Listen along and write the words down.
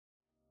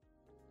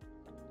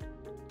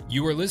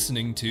You are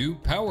listening to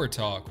Power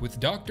Talk with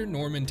Dr.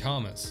 Norman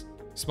Thomas,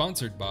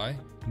 sponsored by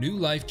New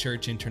Life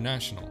Church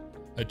International,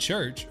 a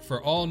church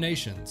for all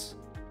nations.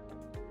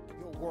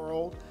 Your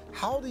world,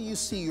 how do you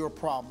see your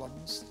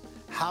problems?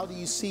 How do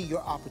you see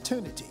your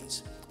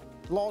opportunities?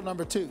 Law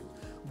number 2,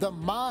 the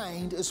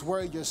mind is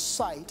where your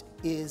sight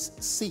is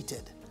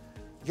seated.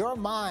 Your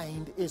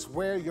mind is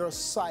where your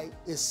sight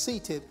is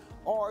seated,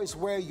 or is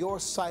where your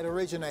sight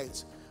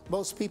originates.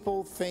 Most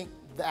people think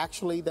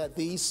actually that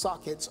these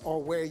sockets are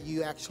where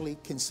you actually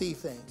can see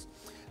things.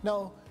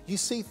 No, you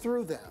see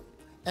through them.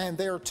 And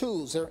they're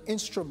tools, they're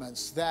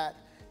instruments that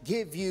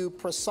give you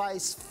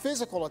precise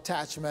physical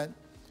attachment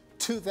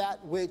to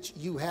that which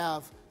you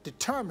have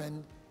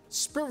determined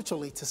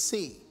spiritually to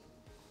see.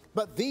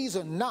 But these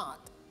are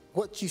not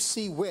what you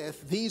see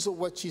with, these are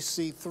what you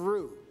see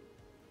through.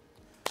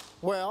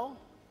 Well,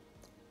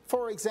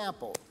 for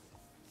example,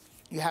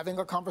 you're having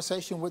a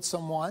conversation with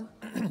someone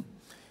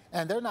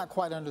and they're not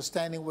quite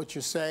understanding what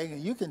you're saying,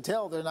 and you can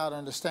tell they're not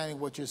understanding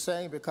what you're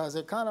saying because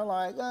they're kind of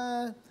like,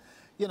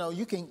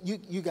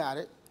 you got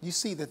it. You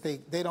see that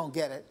they don't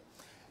get it.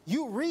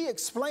 You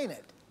re-explain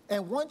it,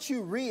 and once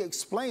you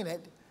re-explain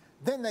it,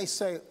 then they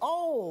say,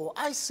 oh,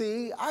 I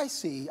see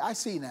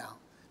now,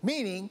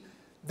 meaning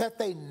that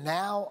they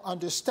now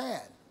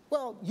understand.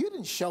 Well, you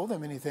didn't show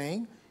them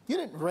anything. You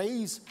didn't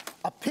raise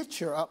a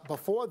picture up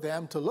before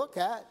them to look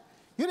at.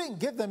 You didn't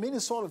give them any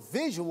sort of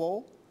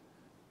visual.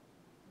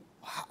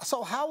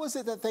 So how is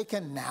it that they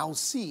can now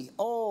see?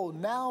 Oh,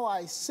 now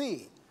I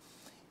see.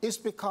 It's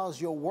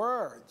because your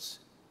words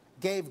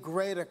gave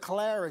greater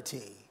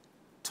clarity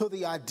to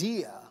the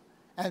idea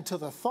and to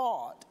the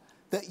thought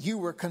that you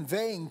were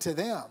conveying to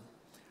them.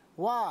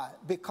 Why?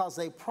 Because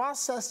they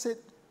processed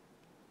it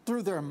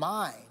through their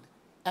mind,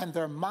 and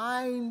their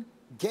mind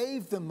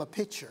gave them a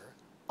picture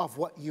of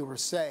what you were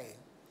saying.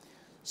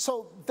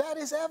 So that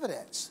is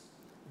evidence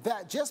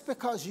that just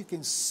because you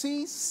can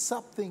see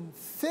something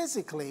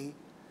physically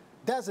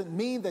doesn't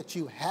mean that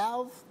you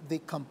have the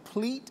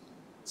complete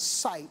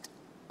sight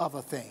of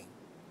a thing.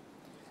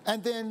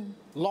 And then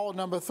law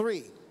number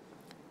 3,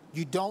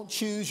 you don't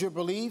choose your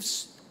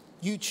beliefs,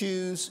 you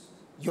choose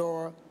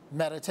your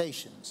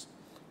meditations.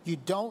 You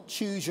don't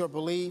choose your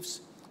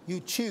beliefs, you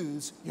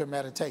choose your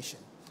meditation.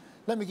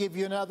 Let me give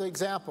you another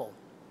example.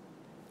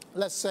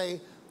 Let's say,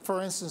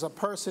 for instance, a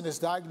person is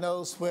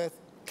diagnosed with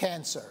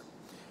cancer.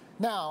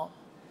 Now,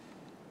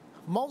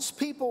 most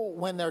people,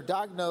 when they're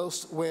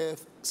diagnosed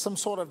with some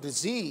sort of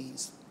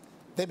disease,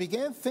 they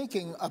begin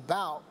thinking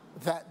about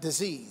that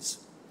disease.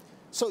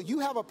 So you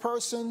have a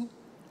person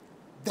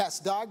that's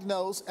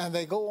diagnosed and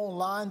they go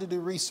online to do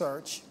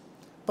research,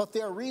 but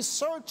they're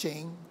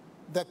researching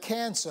the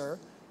cancer,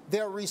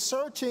 they're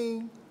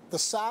researching the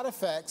side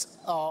effects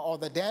or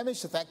the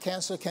damage that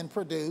cancer can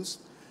produce,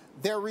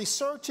 they're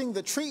researching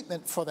the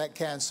treatment for that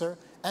cancer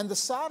and the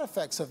side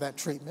effects of that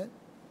treatment.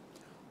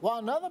 While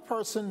another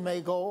person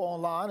may go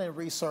online and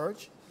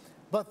research,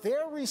 but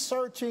they're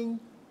researching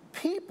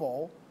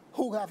people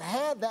who have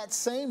had that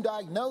same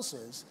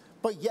diagnosis,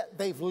 but yet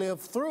they've lived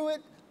through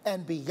it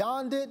and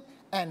beyond it,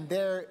 and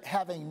they're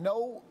having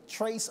no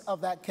trace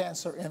of that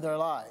cancer in their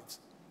lives.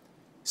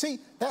 See,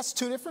 that's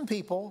 2 different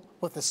people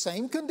with the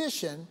same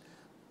condition,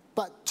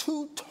 but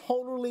 2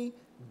 totally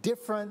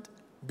different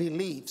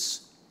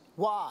beliefs.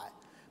 Why?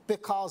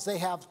 Because they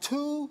have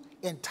 2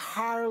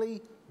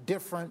 entirely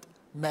different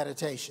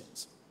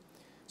meditations.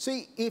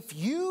 See, if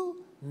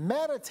you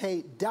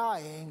meditate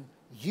dying,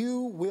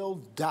 you will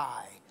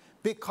die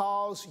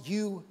because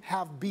you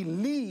have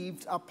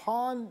believed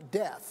upon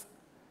death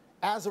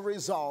as a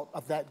result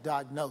of that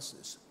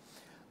diagnosis.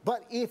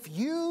 But if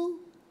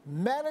you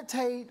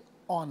meditate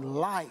on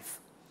life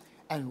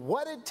and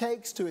what it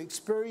takes to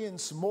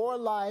experience more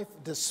life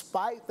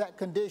despite that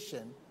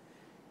condition,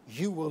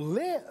 you will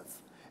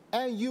live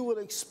and you will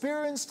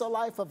experience the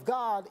life of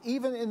God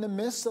even in the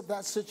midst of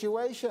that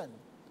situation.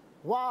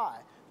 Why?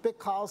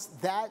 Because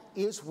that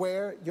is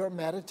where your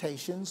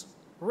meditations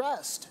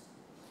rest.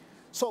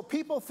 So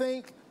people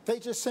think they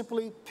just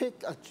simply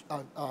pick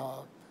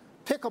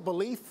a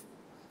belief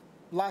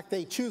like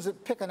they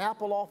pick an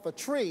apple off a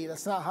tree.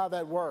 That's not how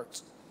that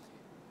works.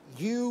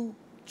 You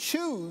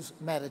choose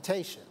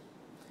meditation.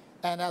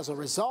 And as a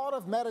result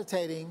of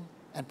meditating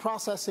and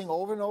processing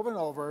over and over and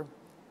over,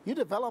 you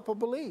develop a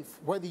belief.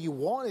 Whether you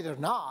want it or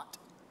not,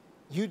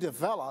 you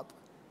develop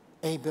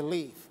a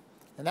belief.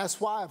 And that's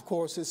why, of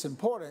course, it's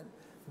important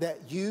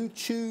that you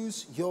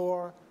choose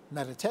your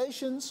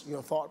meditations,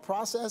 your thought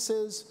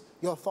processes,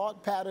 your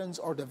thought patterns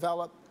are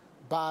developed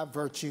by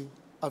virtue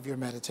of your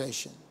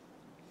meditation.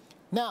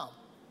 Now,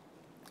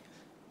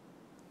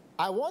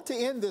 I want to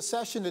end this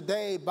session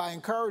today by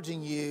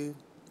encouraging you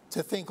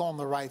to think on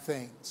the right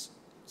things.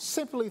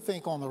 Simply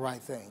think on the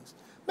right things.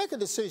 Make a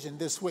decision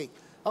this week.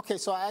 Okay,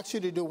 so I asked you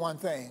to do one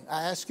thing.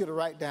 I asked you to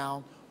write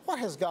down, what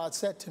has God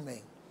said to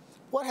me?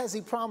 What has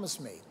He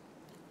promised me?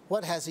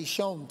 What has He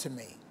shown to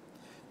me?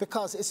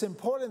 Because it's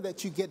important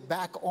that you get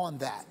back on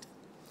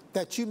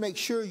that you make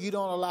sure you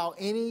don't allow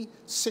any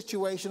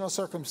situation or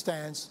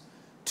circumstance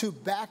to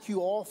back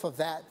you off of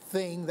that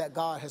thing that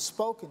God has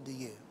spoken to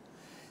you.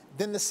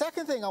 Then the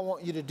second thing I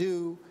want you to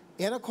do,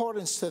 in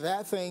accordance to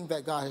that thing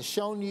that God has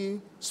shown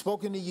you,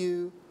 spoken to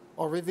you,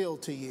 or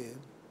revealed to you,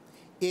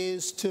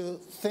 is to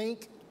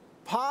think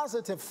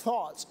positive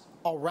thoughts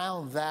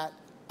around that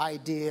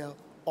idea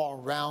or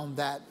around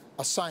that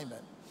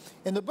assignment.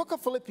 In the book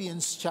of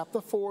Philippians,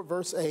 chapter 4,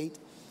 verse 8,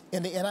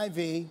 in the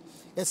NIV,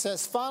 it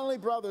says, "Finally,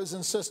 brothers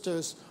and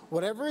sisters,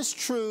 whatever is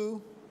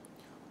true,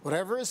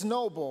 whatever is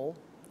noble,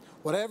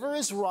 whatever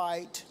is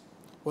right,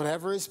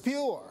 whatever is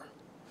pure,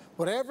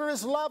 whatever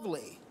is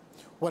lovely,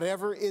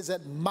 whatever is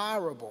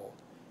admirable,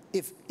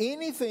 if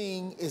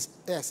anything is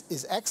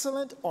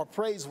excellent or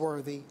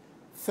praiseworthy,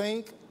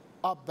 think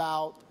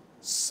about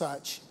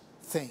such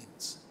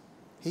things."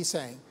 He's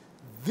saying,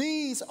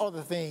 these are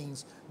the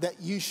things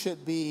that you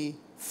should be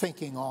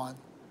thinking on.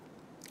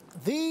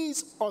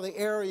 These are the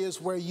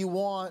areas where you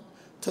want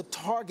to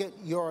target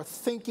your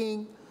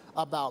thinking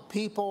about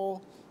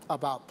people,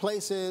 about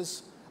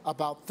places,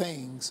 about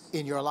things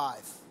in your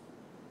life.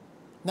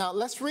 Now,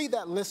 let's read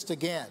that list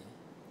again.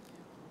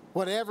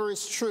 Whatever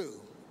is true.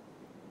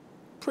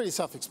 Pretty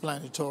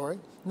self-explanatory.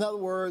 In other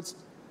words,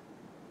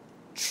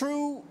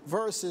 true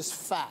versus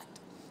fact.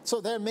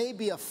 So there may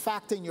be a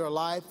fact in your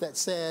life that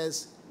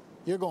says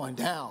you're going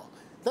down.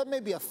 There may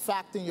be a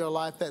fact in your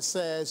life that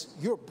says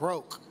you're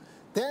broke.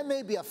 There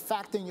may be a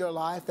fact in your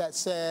life that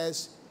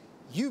says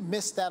you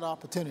missed that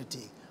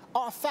opportunity.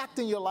 Or a fact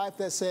in your life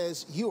that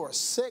says you are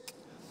sick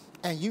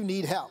and you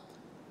need help.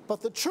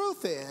 But the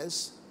truth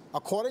is,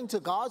 according to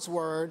God's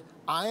word,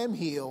 I am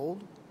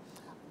healed.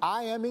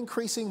 I am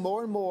increasing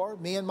more and more,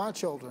 me and my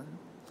children.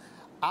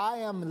 I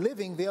am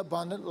living the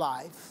abundant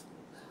life.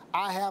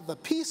 I have the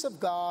peace of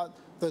God.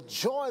 The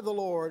joy of the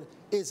Lord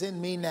is in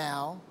me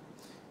now.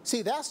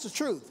 See, that's the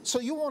truth. So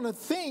you want to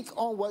think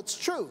on what's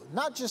true,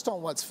 not just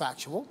on what's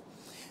factual.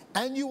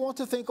 And you want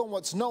to think on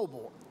what's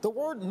noble. The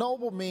word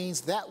noble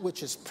means that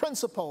which is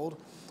principled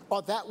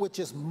or that which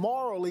is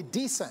morally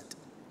decent.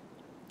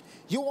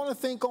 You want to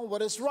think on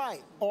what is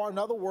right, or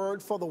another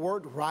word for the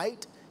word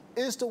right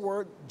is the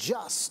word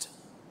just.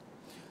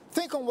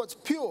 Think on what's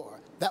pure,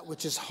 that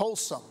which is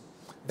wholesome,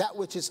 that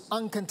which is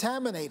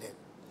uncontaminated,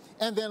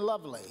 and then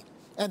lovely,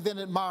 and then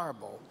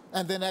admirable,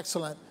 and then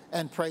excellent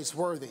and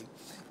praiseworthy.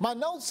 My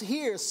notes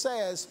here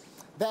says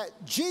that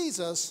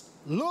Jesus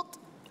looked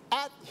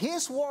at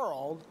his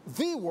world,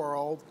 the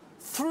world,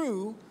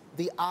 through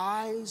the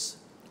eyes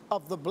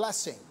of the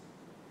blessing.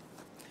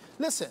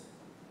 Listen,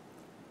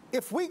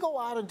 if we go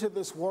out into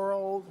this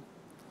world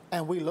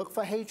and we look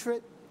for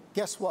hatred,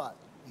 guess what?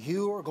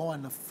 You are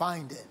going to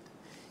find it.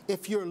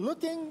 If you're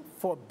looking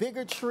for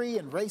bigotry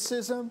and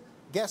racism,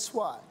 guess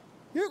what?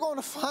 You're going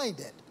to find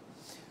it.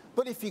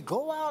 But if you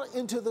go out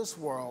into this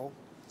world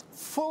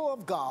full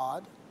of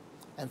God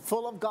and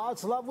full of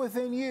God's love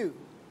within you,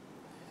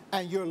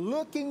 and you're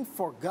looking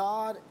for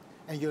God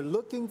and you're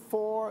looking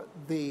for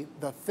the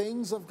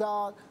things of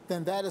God,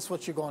 then that is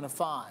what you're going to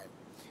find.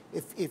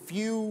 If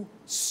you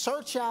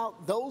search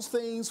out those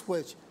things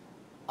which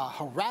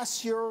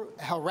harass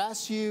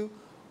you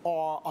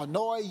or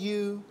annoy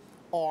you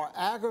or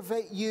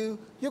aggravate you,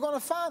 you're going to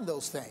find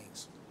those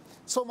things.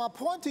 So my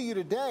point to you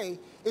today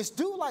is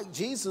do like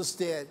Jesus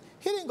did.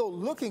 He didn't go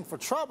looking for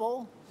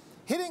trouble.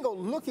 He didn't go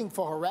looking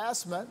for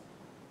harassment.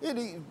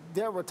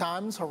 There were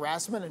times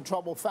harassment and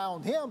trouble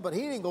found him, but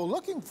he didn't go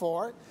looking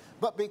for it.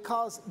 But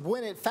because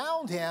when it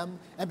found him,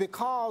 and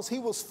because he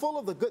was full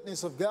of the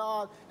goodness of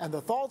God and the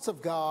thoughts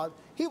of God,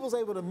 he was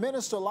able to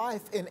minister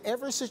life in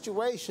every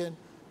situation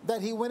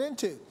that he went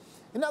into.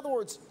 In other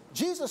words,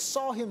 Jesus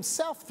saw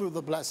himself through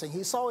the blessing.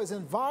 He saw his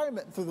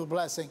environment through the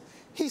blessing.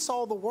 He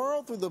saw the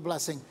world through the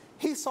blessing.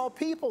 He saw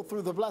people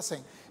through the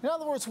blessing. In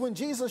other words, when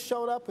Jesus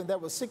showed up and there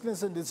was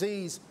sickness and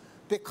disease,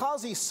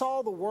 because he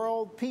saw the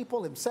world,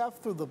 people,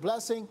 himself through the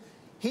blessing,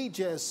 he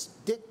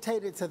just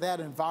dictated to that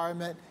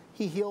environment.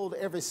 He healed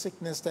every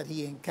sickness that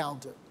he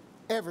encountered.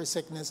 Every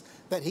sickness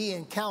that he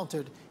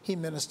encountered, he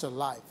ministered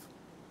life.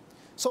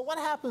 So what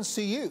happens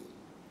to you?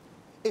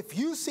 If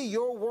you see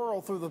your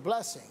world through the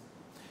blessing,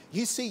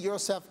 you see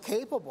yourself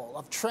capable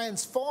of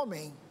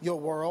transforming your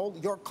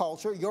world, your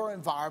culture, your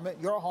environment,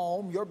 your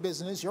home, your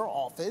business, your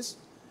office,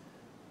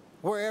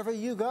 wherever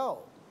you go,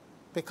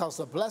 because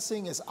the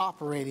blessing is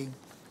operating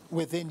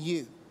within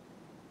you.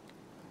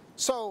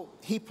 So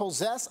he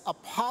possessed a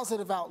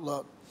positive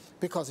outlook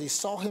because he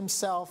saw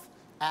himself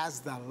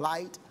as the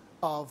light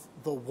of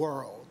the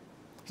world.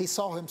 He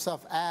saw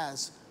himself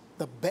as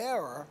the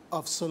bearer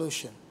of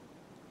solution.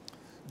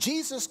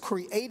 Jesus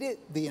created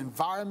the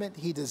environment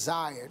he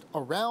desired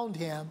around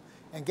him,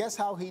 and guess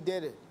how he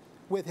did it?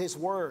 With his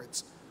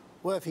words.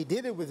 Well, if he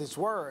did it with his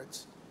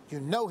words, you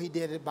know he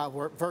did it by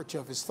virtue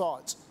of his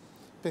thoughts,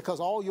 because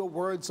all your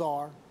words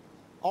are,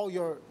 all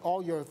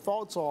your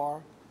thoughts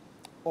are,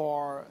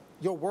 or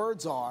your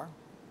words are,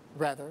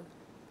 rather,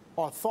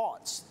 are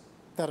thoughts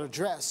that are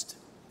dressed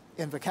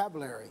in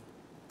vocabulary.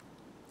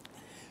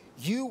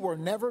 You were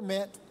never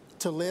meant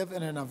to live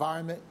in an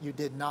environment you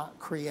did not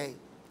create.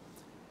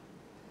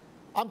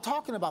 I'm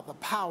talking about the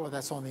power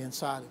that's on the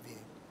inside of you.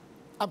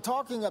 I'm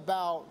talking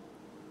about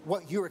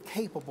what you're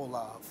capable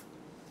of.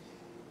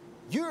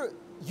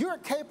 you're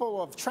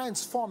capable of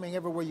transforming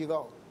everywhere you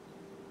go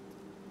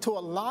to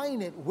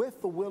align it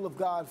with the will of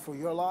God for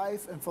your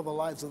life and for the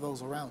lives of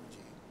those around you.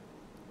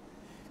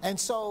 And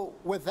so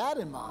with that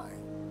in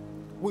mind,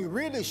 we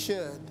really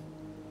should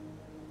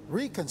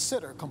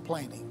reconsider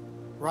complaining,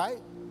 right?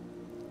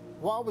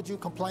 Why would you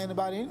complain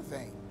about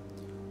anything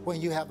when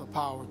you have the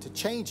power to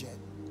change it?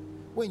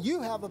 When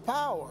you have the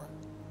power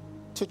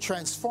to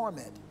transform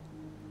it,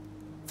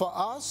 for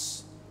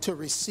us to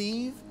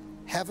receive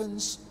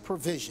heaven's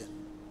provision,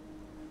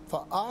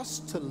 for us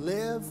to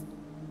live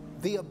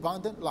the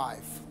abundant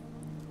life,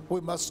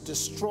 we must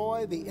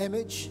destroy the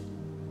image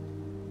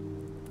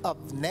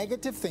of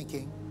negative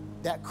thinking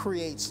that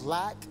creates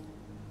lack,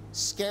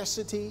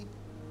 scarcity,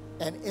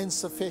 and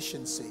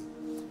insufficiency.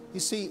 You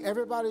see,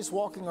 everybody's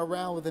walking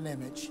around with an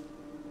image.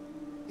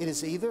 It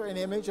is either an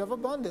image of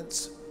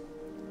abundance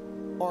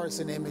or it's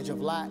an image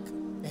of lack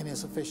and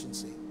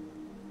insufficiency.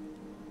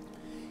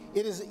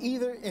 It is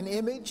either an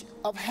image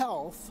of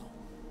health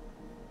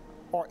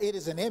or it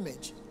is an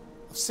image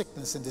of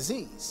sickness and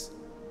disease.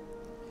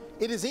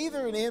 It is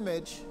either an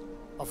image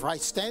of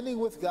right standing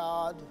with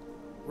God,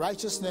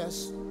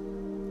 righteousness,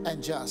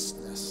 and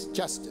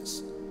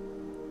justice,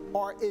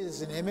 or it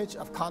is an image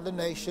of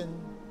condemnation,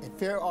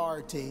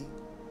 inferiority,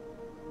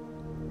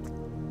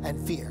 and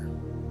fear.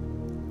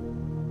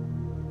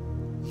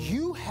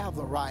 You have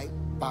the right,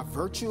 by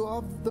virtue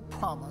of the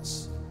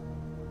promise,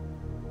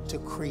 to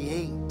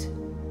create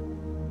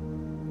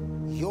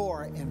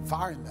your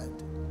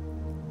environment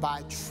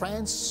by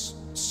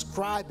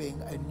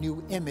transcribing a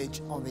new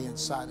image on the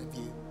inside of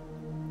you.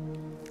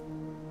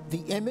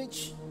 The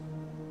image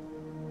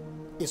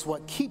is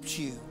what keeps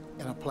you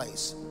in a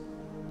place,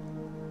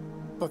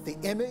 but the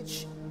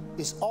image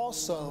is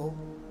also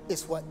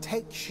what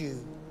takes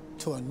you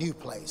to a new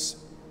place.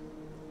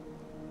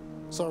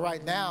 So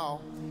right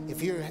now,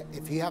 if you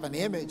have an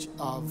image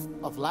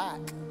of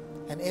lack,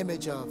 an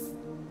image of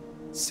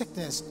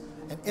sickness,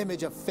 an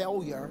image of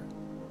failure,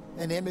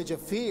 an image of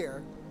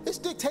fear, it's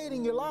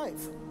dictating your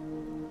life.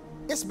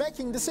 It's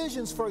making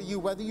decisions for you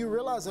whether you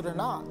realize it or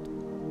not.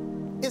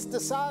 It's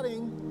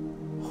deciding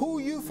who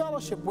you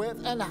fellowship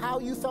with and how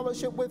you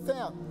fellowship with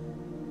them.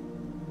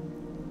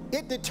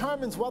 It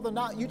determines whether or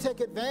not you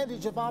take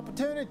advantage of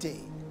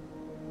opportunity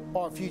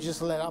or if you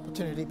just let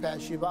opportunity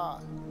pass you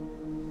by.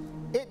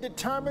 It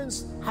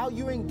determines how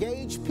you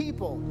engage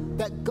people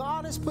that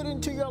God has put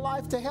into your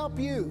life to help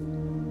you,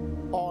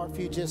 or if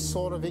you just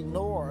sort of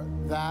ignore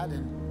that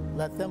and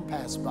let them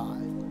pass by.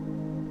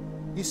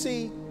 You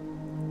see,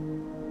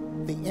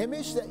 the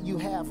image that you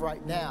have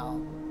right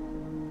now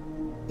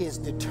is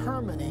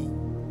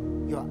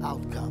determining your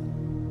outcome.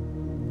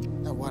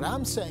 And what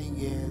I'm saying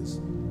is,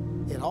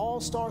 it all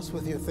starts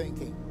with your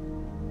thinking,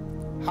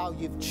 how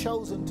you've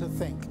chosen to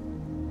think,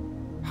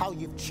 how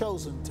you've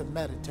chosen to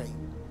meditate.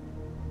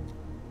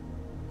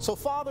 So,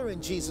 Father,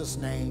 in Jesus'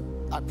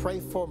 name, I pray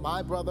for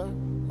my brother,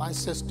 my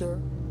sister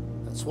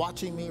that's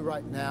watching me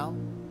right now.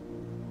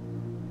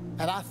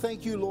 And I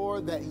thank you,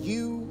 Lord, that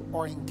you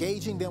are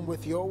engaging them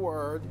with your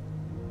word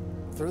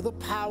through the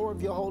power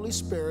of your Holy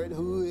Spirit,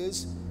 who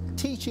is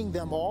teaching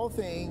them all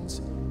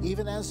things,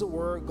 even as the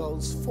word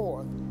goes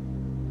forth,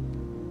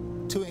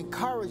 to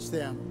encourage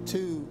them,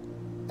 to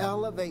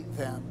elevate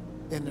them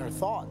in their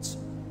thoughts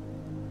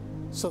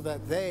so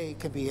that they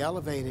can be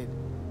elevated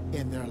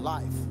in their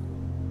life.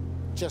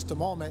 Just a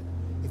moment,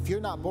 if you're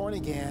not born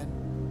again,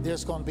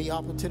 there's going to be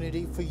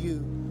opportunity for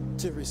you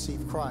to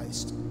receive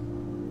Christ,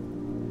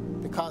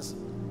 because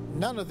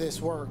none of this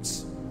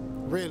works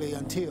really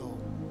until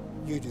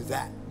you do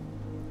that.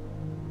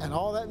 And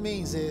all that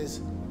means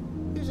is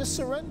you just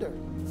surrender.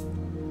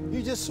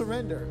 You just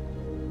surrender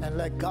and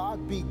let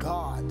God be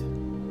God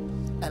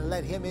and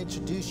let him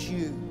introduce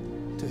you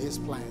to his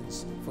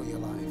plans for your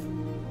life.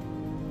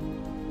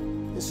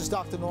 This is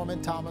Dr.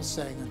 Norman Thomas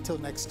saying, until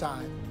next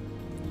time,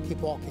 keep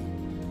walking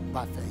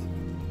by faith.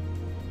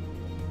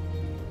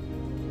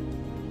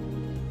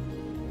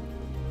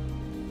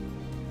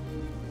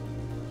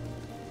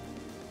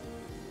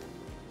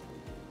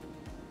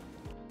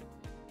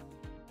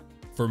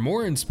 For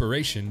more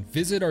inspiration,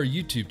 visit our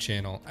YouTube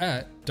channel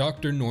at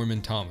Dr.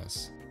 Norman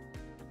Thomas.